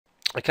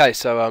Okay,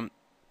 so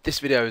this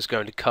video is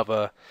going to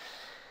cover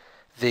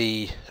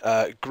the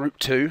Group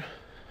 2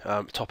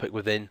 topic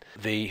within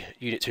the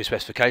Unit 2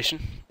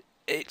 specification.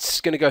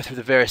 It's going to go through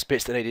the various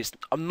bits that are needed.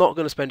 I'm not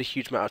going to spend a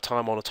huge amount of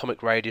time on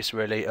atomic radius,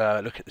 really,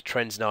 look at the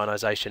trends in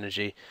ionisation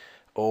energy,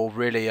 or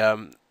really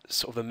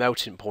sort of the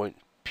melting point,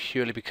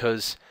 purely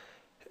because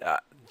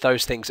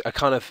those things are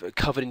kind of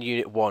covered in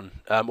Unit 1.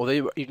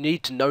 Although you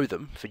need to know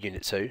them for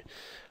Unit 2,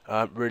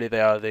 really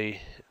they are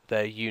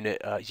their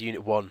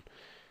Unit 1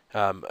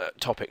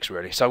 topics,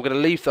 really. So I'm going to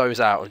leave those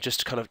out and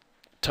just kind of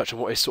touch on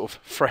what is sort of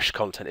fresh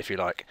content, if you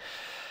like.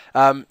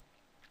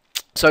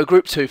 So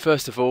Group 2,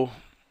 first of all,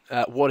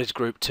 what is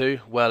Group 2?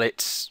 Well,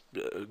 it's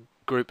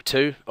Group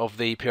 2 of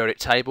the periodic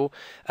table,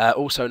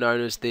 also known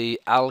as the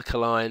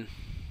alkaline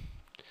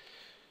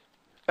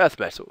earth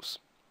metals.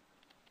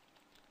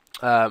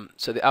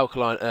 So the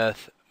alkaline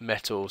earth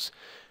metals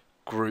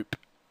Group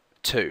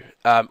 2,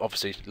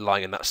 obviously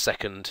lying in that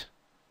second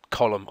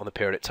column on the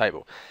periodic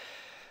table.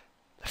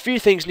 A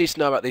few things you need to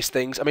know about these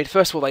things. I mean,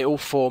 first of all, they all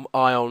form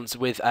ions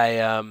with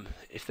a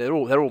if they're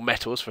all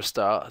metals for a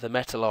start. The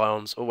metal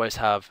ions always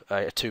have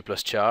a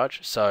 2+ charge.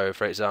 So,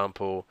 for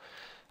example,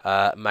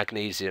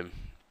 magnesium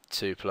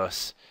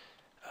 2+,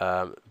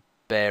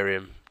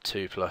 barium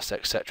 2+,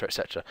 etc.,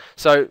 etc.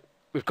 So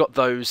we've got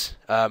those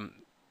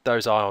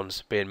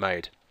ions being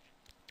made.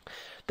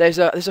 There's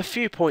a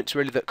few points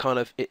really that kind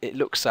of it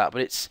looks at,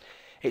 but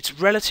it's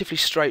relatively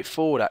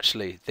straightforward,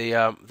 actually,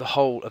 the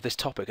whole of this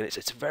topic, and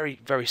it's very,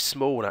 very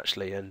small,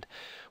 actually, and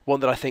one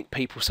that I think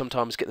people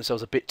sometimes get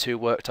themselves a bit too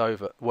worked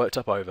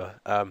up over.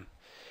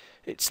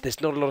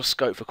 There's not a lot of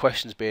scope for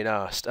questions being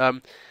asked.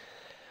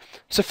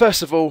 So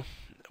first of all,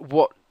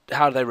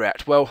 how do they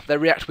react? Well, they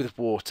react with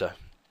water.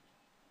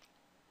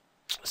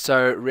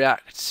 So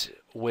react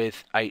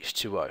with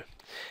H2O.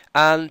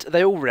 And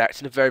they all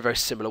react in a very, very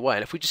similar way.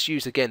 And if we just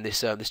use again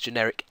this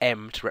generic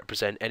M to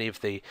represent any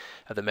of the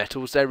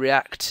metals, they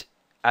react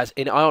as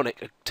in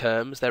ionic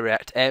terms. They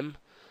react M,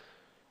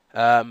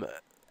 and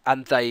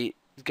they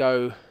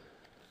go.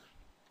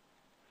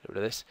 Get rid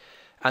of this,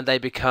 and they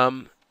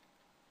become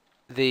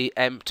the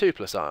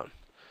M2+ ion.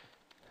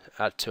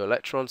 Add 2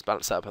 electrons,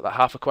 balance that up at that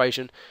half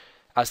equation.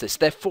 As this,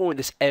 they're forming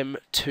this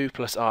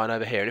M2+ ion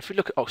over here. And if we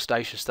look at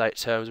oxidation state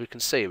terms, we can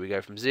see we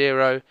go from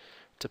 0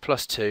 to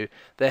 +2,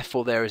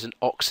 therefore there is an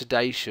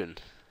oxidation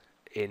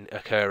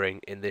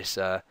occurring in this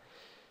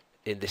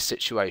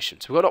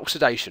situation. So we've got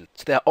oxidation.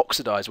 So they are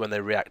oxidized when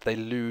they react. They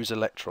lose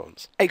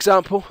electrons.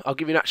 Example, I'll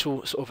give you an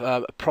actual sort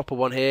of a proper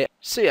one here.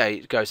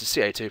 Ca goes to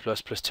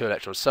Ca2+ plus 2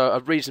 electrons. So a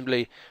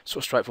reasonably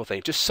sort of straightforward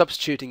thing. Just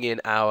substituting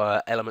in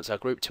our elements, our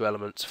Group 2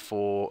 elements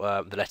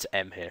for the letter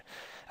M here.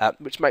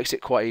 Which makes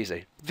it quite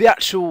easy. The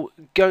actual,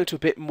 going to a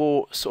bit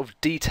more sort of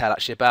detail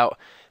actually about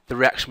the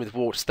reaction with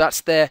water. So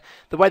that's the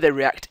way they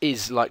react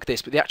is like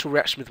this, but the actual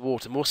reaction with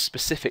water, more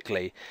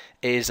specifically,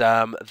 is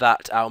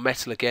that our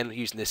metal, again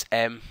using this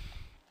M,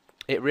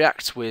 it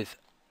reacts with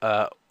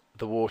the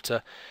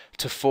water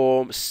to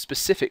form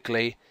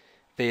specifically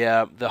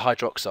the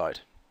hydroxide,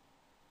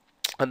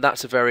 and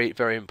that's a very,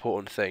 very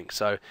important thing.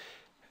 So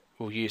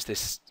we'll use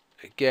this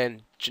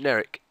again,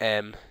 generic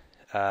M,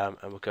 and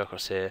we'll go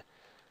across here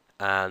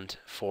and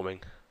forming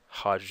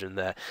hydrogen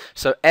there.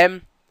 So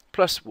M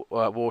plus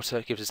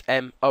water gives us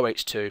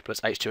MOH2 plus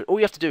H2. And all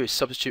you have to do is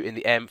substitute in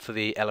the M for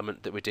the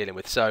element that we're dealing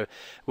with. So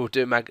we'll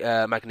do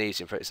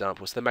magnesium, for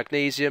example. So the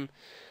magnesium,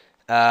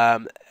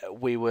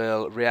 we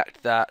will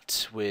react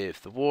that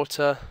with the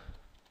water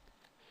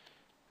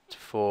to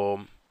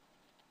form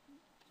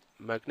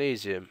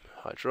magnesium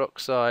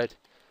hydroxide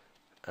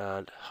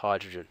and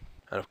hydrogen.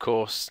 And of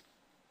course,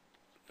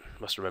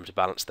 must remember to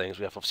balance things.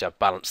 We obviously have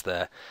balance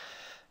there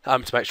to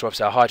make sure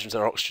obviously our hydrogens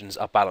and our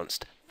oxygens are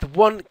balanced. The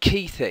one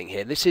key thing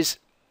here, this is,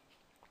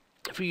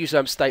 if we use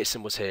state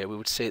symbols here, we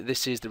would see that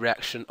this is the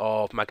reaction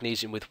of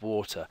magnesium with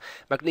water.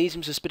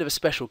 Magnesium is a bit of a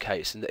special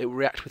case in that it will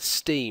react with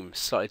steam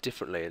slightly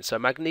differently. And so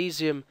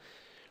magnesium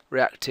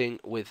reacting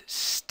with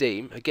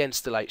steam, again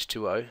still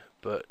H2O,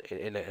 but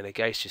in a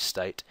gaseous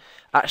state,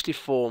 actually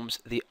forms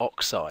the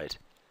oxide,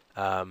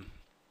 and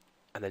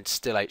then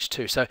still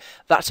H2. So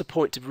that's a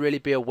point to really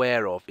be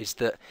aware of, is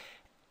that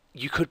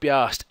you could be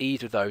asked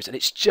either of those, and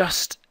it's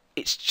just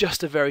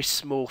a very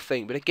small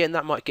thing, but again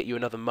that might get you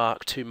another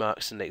mark, 2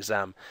 marks in the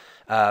exam,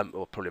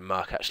 or probably a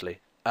mark actually.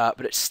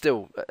 But it's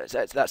still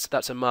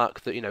that's a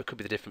mark that could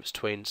be the difference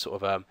between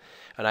sort of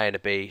an A and a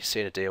B, C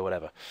and a D, or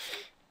whatever.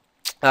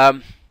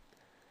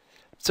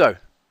 So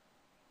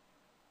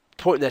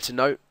point there to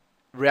note: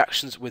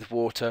 reactions with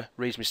water,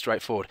 reasonably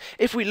straightforward.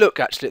 If we look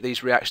actually at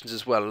these reactions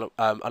as well,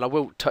 and I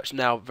will touch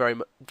now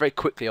very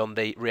quickly on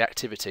the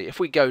reactivity. If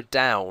we go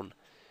down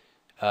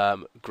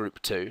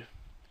Group 2.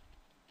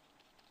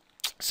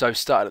 So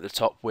starting at the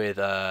top with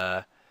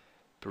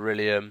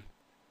beryllium,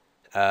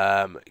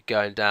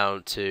 going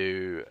down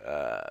to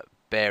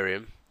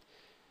barium,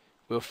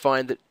 we'll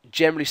find that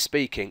generally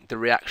speaking the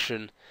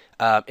reaction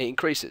it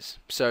increases.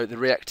 So the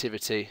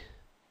reactivity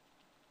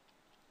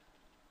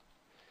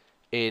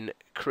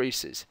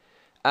increases.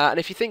 And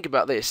if you think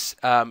about this,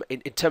 in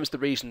terms of the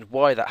reason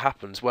why that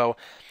happens, well,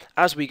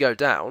 as we go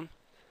down,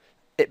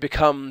 it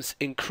becomes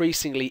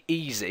increasingly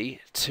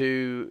easy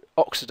to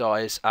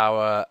oxidize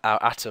our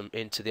atom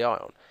into the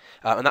ion.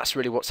 And that's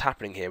really what's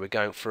happening here. We're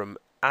going from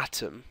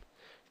atom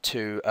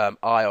to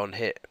ion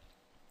here.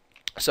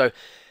 So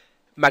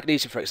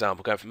magnesium, for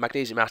example, going from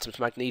magnesium atom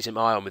to magnesium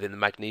ion within the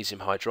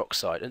magnesium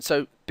hydroxide. And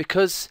so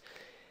because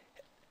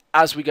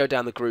as we go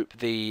down the group,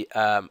 the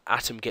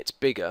atom gets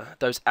bigger,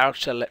 those outer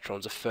shell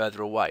electrons are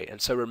further away,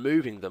 and so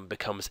removing them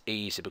becomes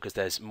easier because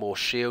there's more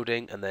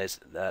shielding and there's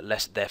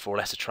therefore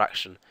less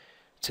attraction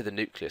to the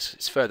nucleus.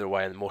 It's further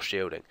away and more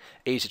shielding.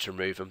 Easier to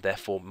remove them,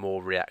 therefore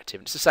more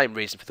reactive. And it's the same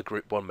reason for the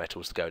group 1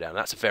 metals to go down.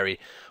 That's a very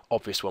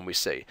obvious one we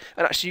see.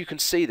 And actually you can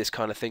see this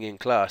kind of thing in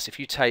class. If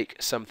you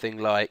take something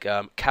like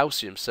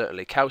calcium,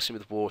 certainly, calcium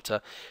with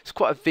water, it's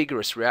quite a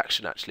vigorous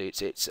reaction actually.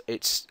 It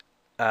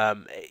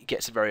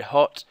gets very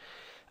hot.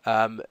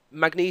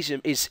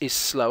 Magnesium is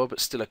slower but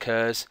still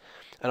occurs,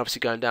 and obviously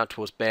going down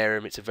towards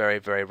barium, it's a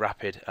very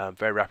rapid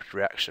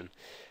reaction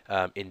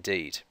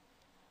indeed.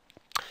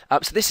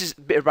 So this is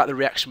a bit about the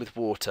reaction with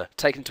water.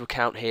 Take into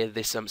account here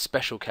this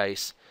special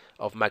case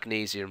of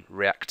magnesium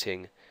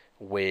reacting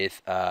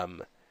with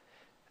the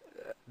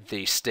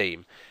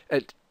steam.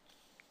 Bit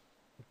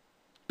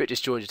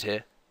disjointed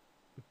here.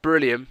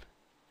 Beryllium,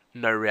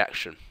 no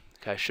reaction.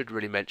 Okay, I should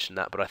really mention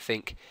that, but I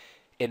think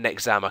in an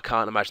exam I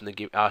can't imagine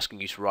them asking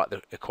you to write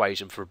the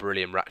equation for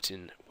beryllium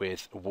reacting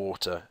with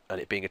water and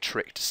it being a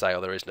trick to say,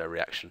 oh, there is no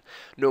reaction.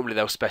 Normally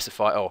they'll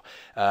specify, oh,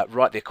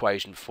 write the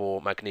equation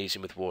for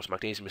magnesium with water,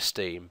 magnesium with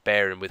steam,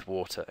 barium with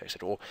water,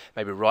 etc. Or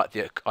maybe write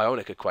the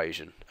ionic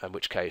equation, in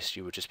which case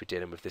you would just be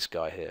dealing with this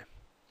guy here.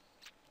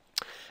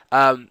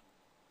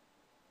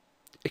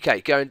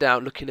 Okay, going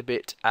down, looking a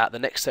bit at the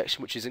next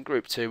section, which is in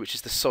group 2, which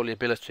is the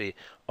solubility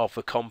of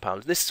the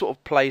compounds. This sort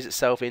of plays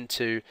itself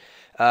into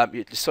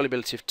the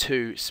solubility of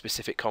 2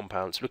 specific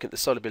compounds. We're looking at the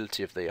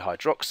solubility of the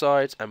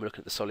hydroxides, and we're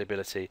looking at the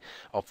solubility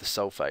of the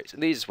sulfates.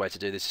 And the easiest way to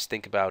do this is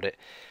think about it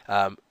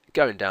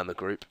going down the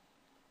group.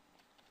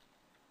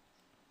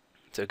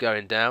 So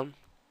going down,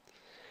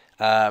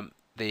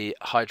 the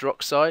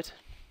hydroxide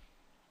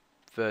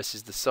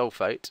versus the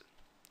sulfate.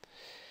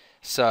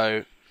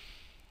 So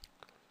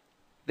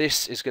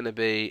this is going to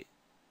be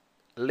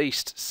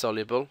least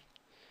soluble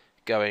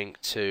going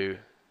to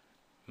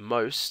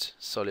most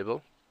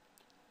soluble.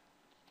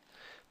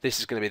 This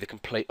is going to be the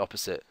complete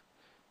opposite.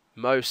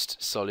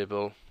 Most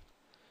soluble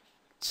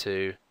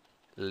to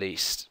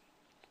least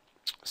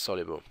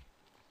soluble.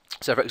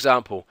 So for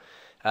example,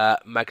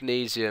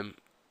 magnesium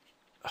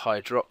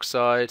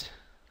hydroxide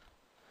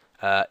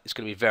is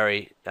going to be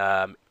very,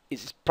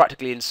 it's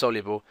practically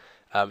insoluble,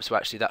 so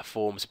actually that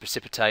forms a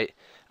precipitate.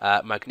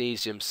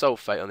 Magnesium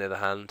sulfate on the other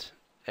hand,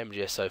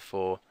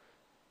 MgSO4,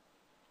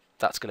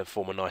 that's going to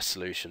form a nice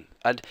solution.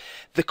 And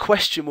the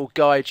question will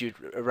guide you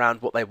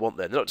around what they want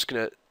there. They're not just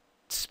going to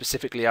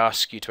specifically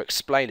ask you to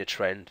explain a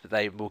trend, but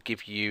they will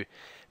give you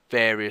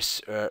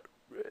various,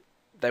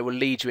 they will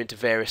lead you into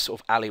various sort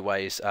of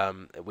alleyways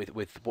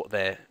with what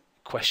they're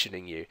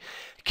questioning you.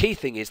 The key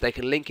thing is they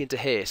can link into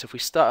here. So if we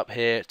start up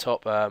here,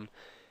 top,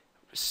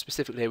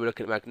 specifically we're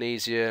looking at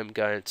magnesium,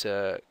 going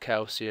to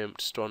calcium,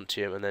 to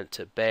strontium, and then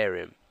to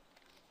barium.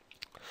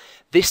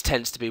 This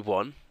tends to be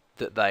one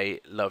that they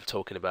love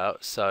talking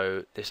about,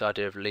 so this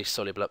idea of least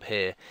soluble up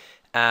here,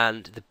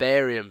 and the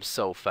barium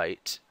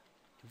sulfate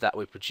that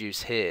we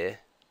produce here,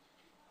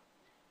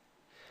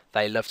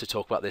 they love to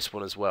talk about this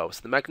one as well.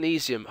 So the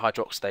magnesium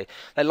hydroxide,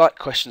 they like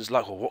questions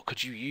like, well, what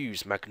could you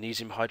use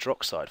magnesium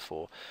hydroxide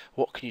for?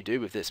 What can you do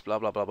with this? Blah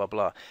blah blah blah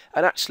blah.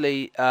 And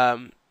actually,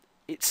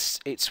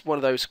 it's one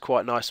of those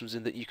quite nice ones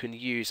in that you can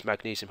use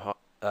magnesium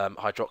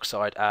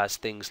hydroxide as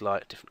things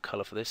like, different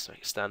colour for this, make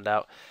it stand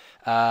out,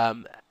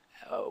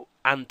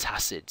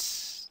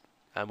 antacids.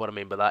 And what I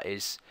mean by that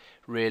is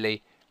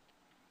really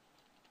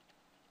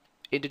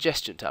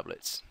indigestion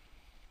tablets.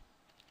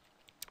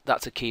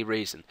 That's a key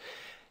reason.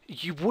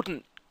 You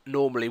wouldn't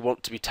normally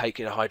want to be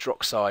taking a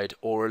hydroxide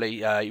orally.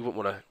 You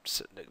wouldn't want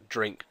to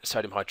drink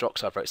sodium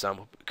hydroxide, for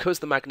example, because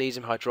the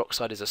magnesium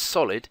hydroxide is a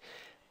solid.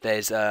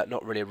 There's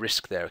not really a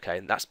risk there, okay,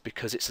 and that's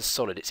because it's a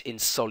solid. It's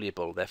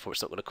insoluble, therefore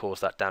it's not going to cause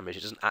that damage.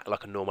 It doesn't act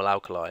like a normal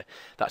alkali.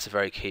 That's a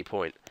very key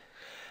point.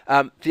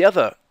 The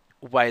other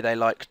way they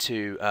like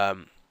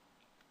to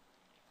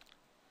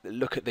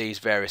look at these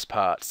various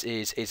parts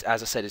is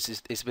as I said,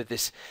 is with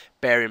this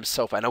barium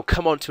sulfate, and I'll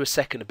come on to a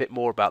second a bit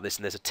more about this,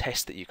 and there's a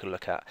test that you can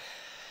look at.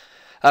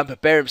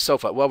 But barium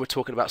sulfate, while we're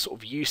talking about sort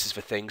of uses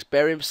for things,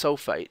 barium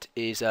sulfate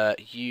is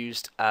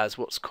used as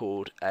what's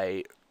called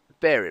a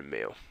barium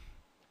meal.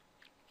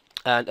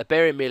 And a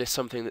barium meal is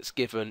something that's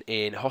given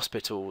in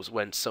hospitals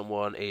when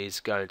someone is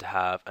going to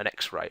have an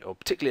X-ray, or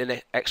particularly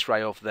an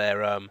X-ray of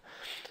their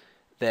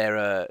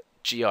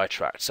GI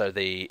tract, so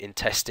the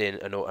intestine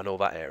and all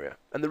that area.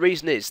 And the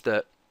reason is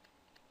that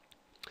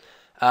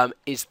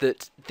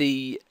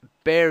the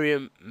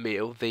barium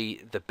meal,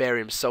 the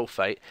barium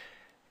sulfate,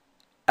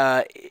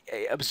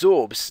 it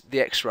absorbs the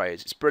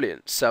X-rays. It's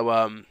brilliant.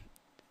 So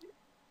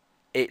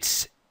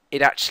it's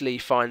it actually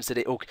finds that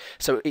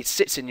so it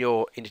sits in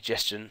your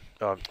it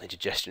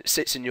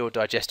sits in your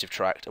digestive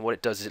tract, and what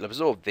it does is it'll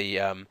absorb the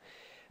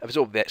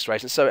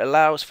X-rays, and so it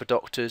allows for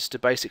doctors to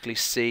basically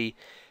see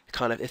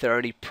kind of if there are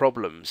any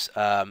problems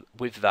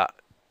with that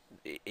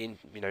in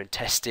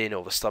intestine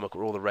or the stomach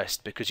or all the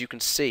rest, because you can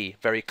see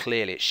very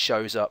clearly it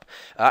shows up.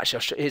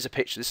 Actually, here's a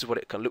picture. This is what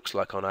it kind of looks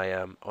like on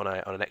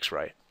an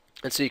X-ray,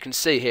 and so you can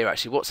see here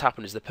actually what's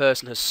happened is the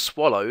person has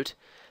swallowed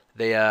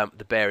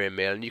the barium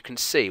meal, and you can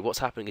see what's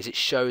happening is it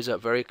shows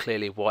up very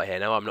clearly white here.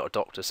 Now, I'm not a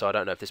doctor, so I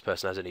don't know if this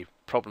person has any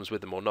problems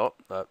with them or not.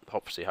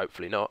 Obviously,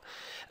 hopefully not.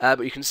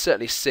 But you can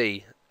certainly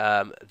see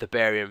the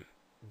barium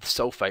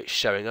sulfate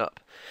showing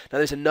up. Now,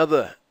 there's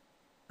another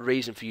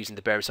reason for using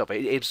the barium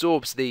sulfate. It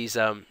absorbs these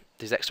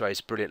X-rays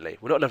brilliantly.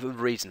 Well, not another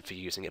reason for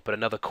using it, but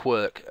another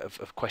quirk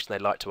of question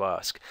they'd like to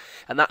ask,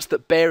 and that's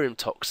that barium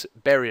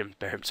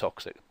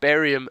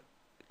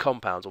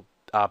compounds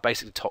are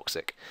basically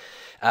toxic.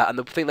 And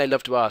the thing they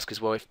love to ask is,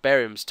 well, if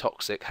barium's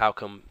toxic, how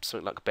come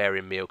something like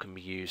barium meal can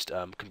be used,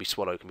 can be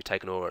swallowed, can be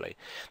taken orally?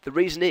 The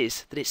reason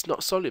is that it's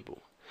not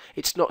soluble.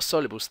 It's not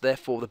soluble, so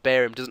therefore the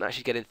barium doesn't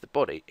actually get into the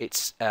body.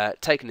 It's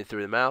taken in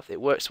through the mouth, it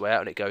works its way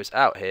out, and it goes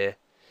out here,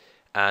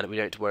 and we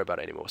don't have to worry about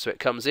it anymore. So it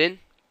comes in,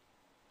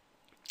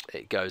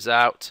 it goes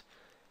out,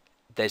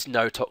 there's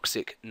no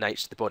toxic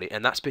nature to the body,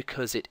 and that's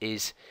because it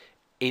is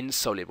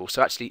insoluble.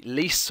 So actually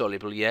least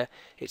soluble, yeah,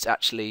 it's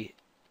actually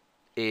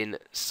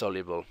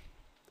insoluble.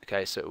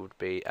 Okay, so it would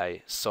be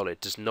a solid,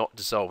 does not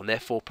dissolve, and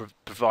therefore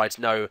provides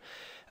no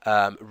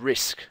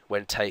risk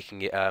when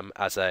taking it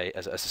as a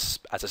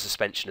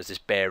suspension, as this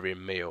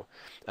barium meal.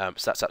 So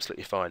that's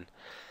absolutely fine.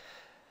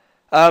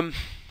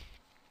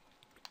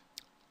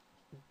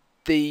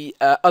 The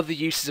other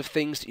uses of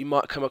things that you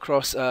might come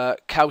across,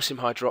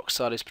 calcium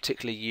hydroxide is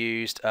particularly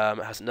used.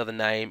 It has another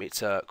name.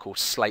 It's called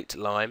slate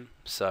lime.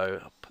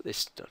 So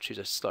I'll choose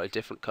a slightly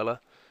different colour.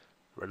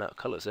 Run out of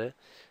colours here.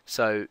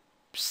 So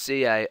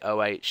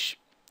CaOH2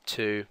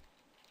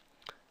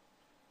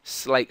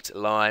 slaked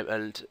lime,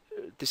 and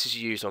this is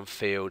used on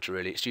fields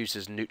really. It's used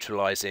as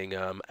neutralizing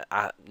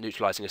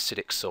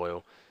acidic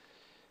soil,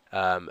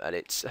 and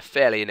it's a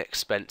fairly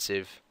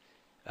inexpensive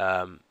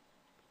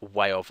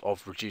way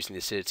of reducing the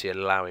acidity and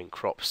allowing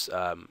crops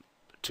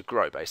to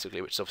grow,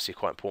 basically, which is obviously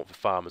quite important for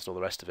farmers and all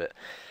the rest of it.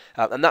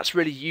 And that's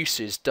really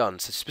uses done.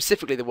 So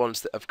specifically the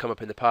ones that have come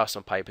up in the past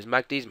on papers: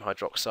 magnesium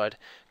hydroxide,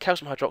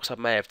 calcium hydroxide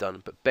may have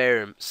done, but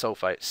barium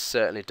sulfate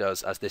certainly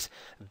does as this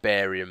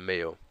barium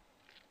meal.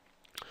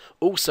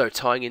 Also,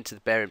 tying into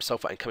the barium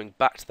sulfate and coming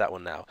back to that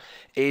one now,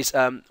 is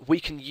we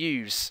can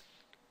use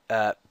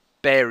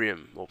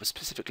barium, or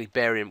specifically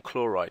barium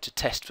chloride, to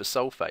test for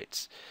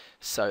sulfates.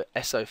 So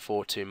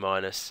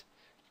SO42-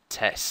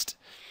 test.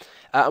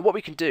 And what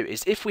we can do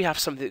is, if we have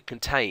something that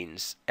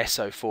contains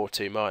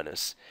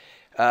SO42-,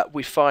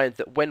 we find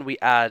that when we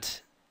add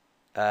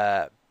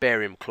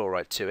barium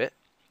chloride to it,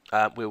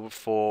 we will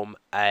form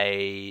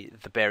the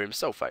barium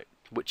sulfate,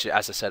 which,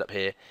 as I said up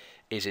here,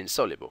 is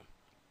insoluble.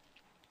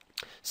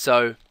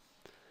 So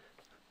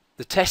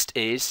the test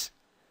is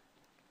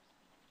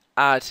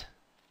add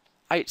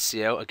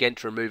HCl, again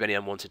to remove any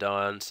unwanted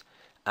ions,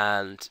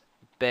 and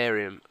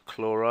barium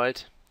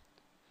chloride.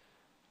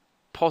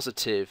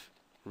 Positive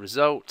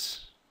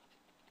result,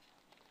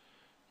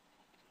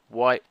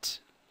 white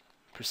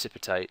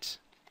precipitate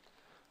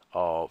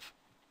of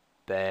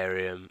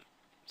barium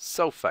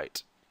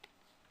sulfate.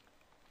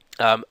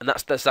 And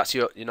that's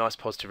your nice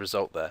positive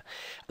result there,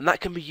 and that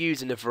can be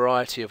used in a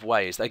variety of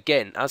ways.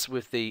 Again, as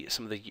with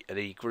some of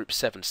the group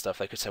 7 stuff,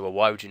 they could say, well,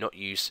 why would you not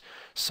use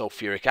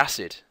sulfuric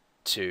acid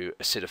to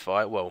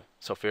acidify? Well,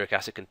 sulfuric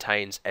acid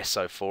contains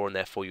SO4, and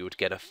therefore you would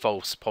get a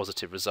false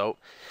positive result.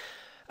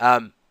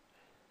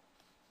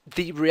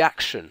 The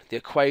reaction, the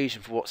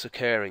equation for what's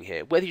occurring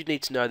here, whether you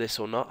need to know this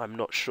or not, I'm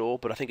not sure,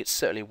 but I think it's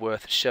certainly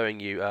worth showing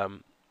you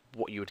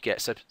what you would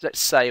get. So let's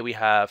say we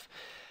have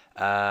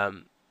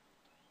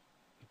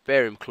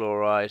barium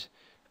chloride,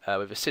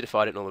 we've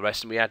acidified it and all the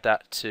rest, and we add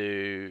that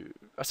to,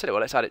 let's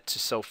add it to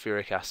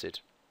sulfuric acid,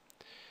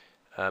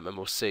 and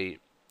we'll see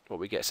what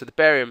we get. So the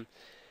barium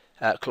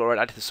chloride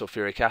added to the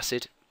sulfuric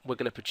acid, we're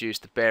going to produce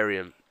the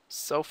barium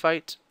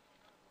sulfate,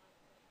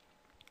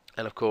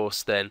 and of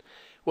course then,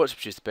 once we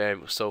produce the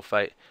barium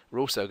sulfate, we're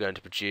also going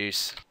to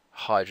produce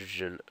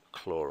hydrogen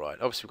chloride.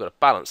 Obviously we've got to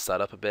balance that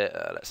up a bit.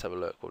 Let's have a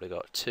look what we've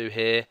got. 2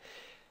 here.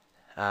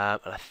 And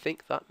I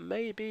think that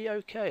may be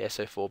okay.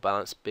 SO4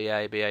 balance,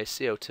 BA,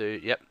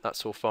 CO2. Yep,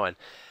 that's all fine.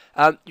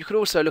 You can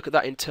also look at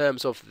that in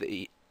terms of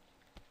the,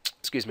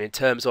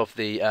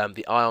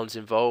 the ions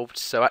involved.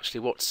 So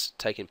actually, what's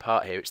taking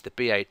part here? It's the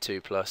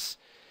Ba2+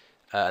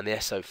 and the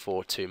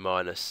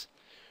SO42-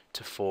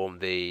 to form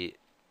the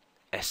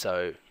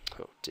SO.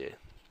 Oh dear.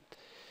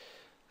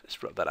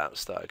 Let's rub that out and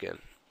start again.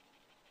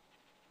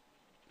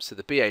 So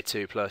the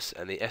Ba2+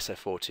 and the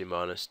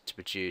SO42- to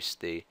produce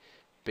the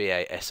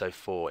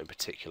BaSO4 in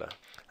particular,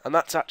 and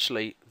that's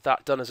actually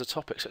that done as a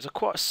topic. So it's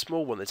quite a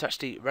small one. There's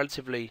actually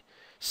relatively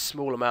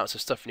small amounts of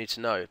stuff you need to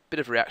know.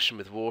 Bit of reaction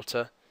with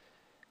water,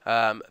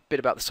 A bit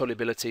about the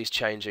solubilities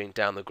changing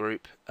down the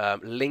group,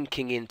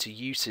 linking into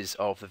uses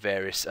of the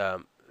various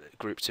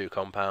group 2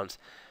 compounds,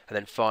 and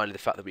then finally the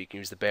fact that we can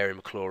use the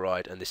barium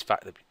chloride, and this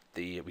fact that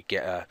we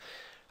get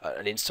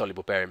an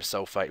insoluble barium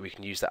sulfate, we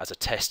can use that as a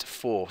test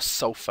for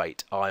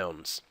sulfate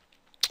ions.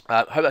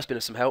 I hope that's been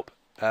of some help.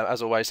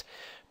 As always,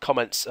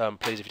 comments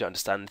please if you don't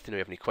understand anything or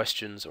you have any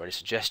questions or any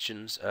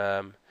suggestions.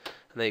 And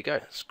there you go,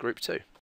 it's group 2.